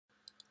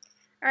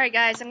Alright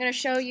guys, I'm going to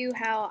show you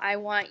how I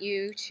want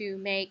you to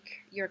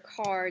make your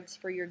cards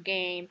for your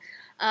game.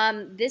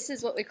 This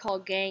is what we call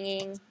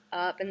ganging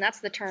up, and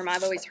that's the term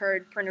I've always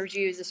heard printers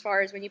use as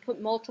far as when you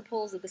put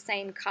multiples of the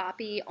same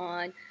copy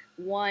on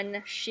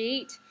one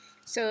sheet.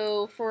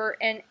 So for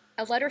a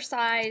letter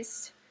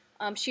size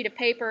sheet of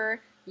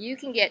paper, you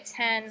can get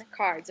 10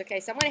 cards. Okay,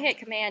 so I'm going to hit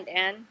Command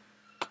N,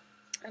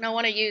 and I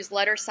want to use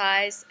letter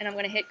size, and I'm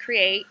going to hit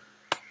Create.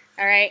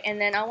 Alright,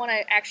 and then I want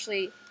to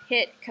actually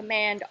hit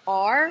Command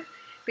R,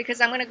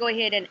 because I'm going to go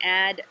ahead and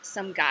add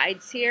some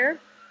guides here.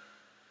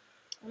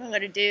 I'm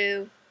going to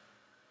do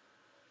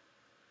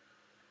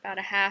about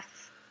a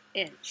 ½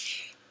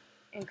 inch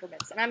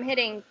increments. And I'm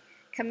hitting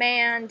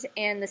Command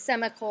and the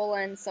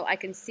semicolon so I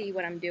can see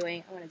what I'm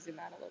doing. I'm going to zoom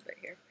out a little bit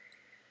here.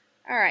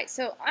 Alright,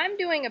 so I'm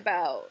doing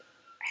about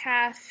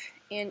 ½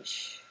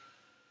 inch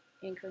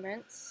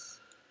increments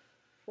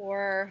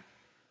for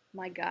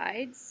my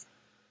guides.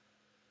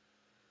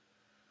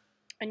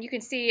 And you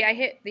can see I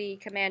hit the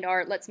Command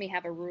R. It lets me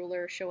have a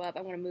ruler show up.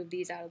 I'm going to move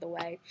these out of the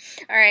way.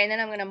 All right, and then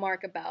I'm going to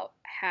mark about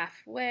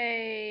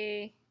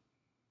halfway,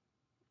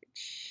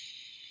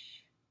 which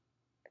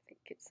I think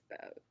it's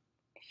about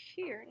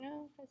here.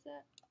 No, is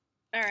that?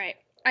 All right,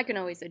 I can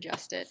always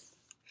adjust it.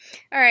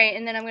 All right,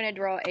 and then I'm going to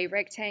draw a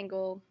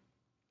rectangle.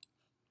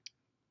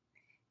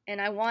 And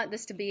I want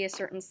this to be a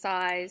certain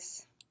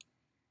size.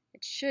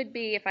 It should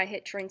be, if I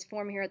hit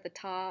transform here at the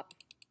top,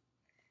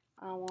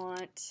 I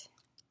want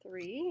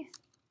 3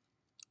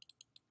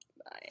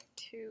 by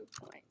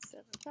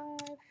 2.75. No,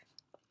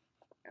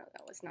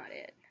 that was not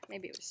it.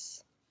 Maybe it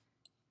was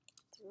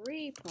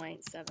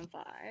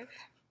 3.75.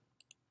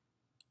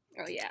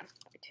 Oh yeah,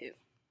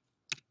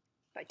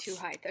 by 2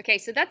 height. Okay,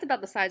 so that's about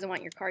the size I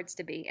want your cards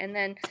to be. And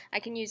then I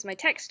can use my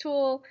text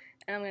tool,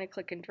 and I'm going to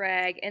click and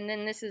drag, and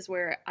then this is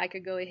where I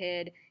could go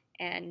ahead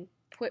and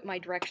put my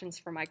directions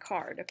for my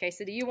card. Okay,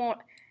 so that you won't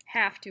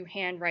have to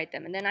handwrite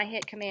them. And then I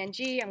hit Command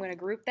G. I'm going to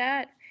group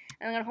that,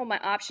 and I'm going to hold my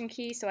Option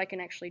key so I can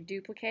actually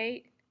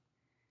duplicate.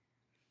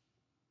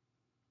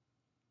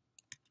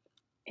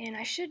 And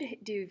I should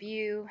do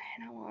View,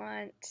 and I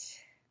want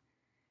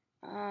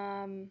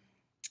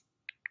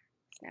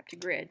Snap to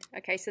Grid.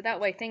 Okay, so that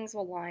way things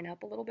will line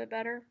up a little bit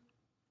better.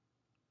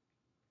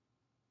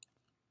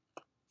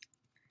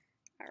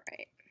 All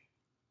right.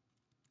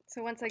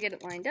 So once I get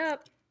it lined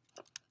up,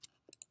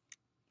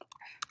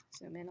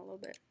 zoom in a little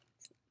bit.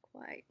 It's not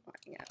quite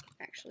lining up.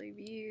 Actually,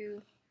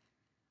 View.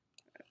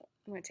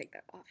 I'm going to take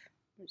that off.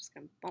 I'm just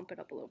going to bump it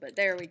up a little bit.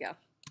 There we go.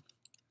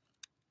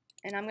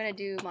 And I'm going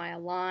to do my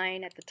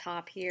align at the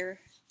top here.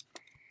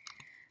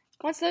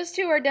 Once those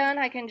two are done,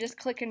 I can just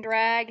click and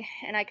drag,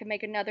 and I can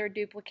make another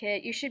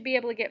duplicate. You should be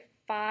able to get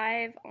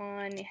 5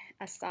 on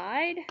a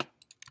side.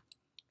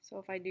 So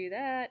if I do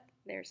that,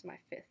 there's my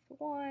 5th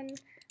one.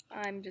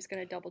 I'm just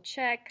going to double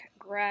check,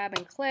 grab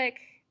and click,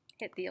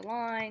 hit the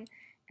align,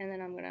 and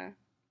then I'm going to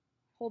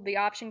hold the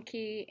Option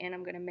key, and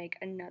I'm going to make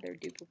another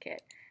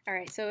duplicate. All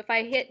right, so if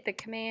I hit the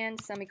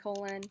Command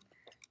semicolon,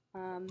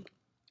 oh,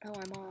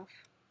 I'm off.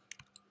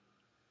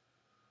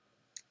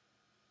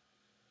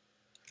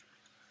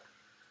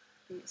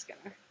 I'm just going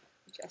to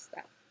adjust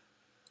that.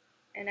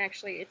 And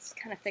actually, it's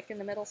kind of thick in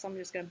the middle, so I'm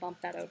just going to bump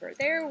that over.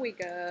 There we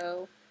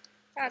go.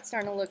 That's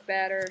starting to look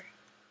better.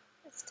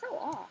 It's still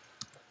off.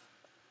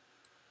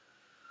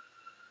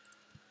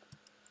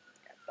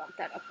 Bump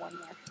that up one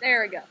more.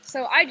 There we go.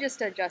 So I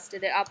just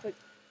adjusted it. I'll put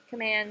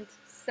Command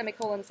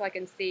semicolon so I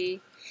can see.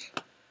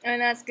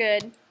 And that's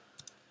good.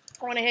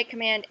 I want to hit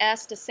Command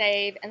S to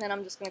save, and then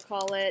I'm just going to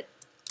call it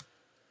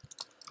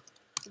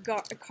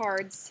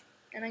cards.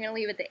 And I'm going to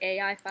leave it the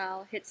AI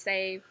file, hit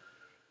save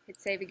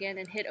again,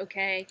 and hit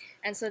OK.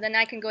 And so then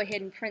I can go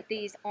ahead and print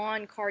these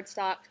on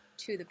cardstock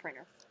to the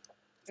printer.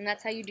 And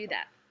that's how you do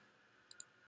that.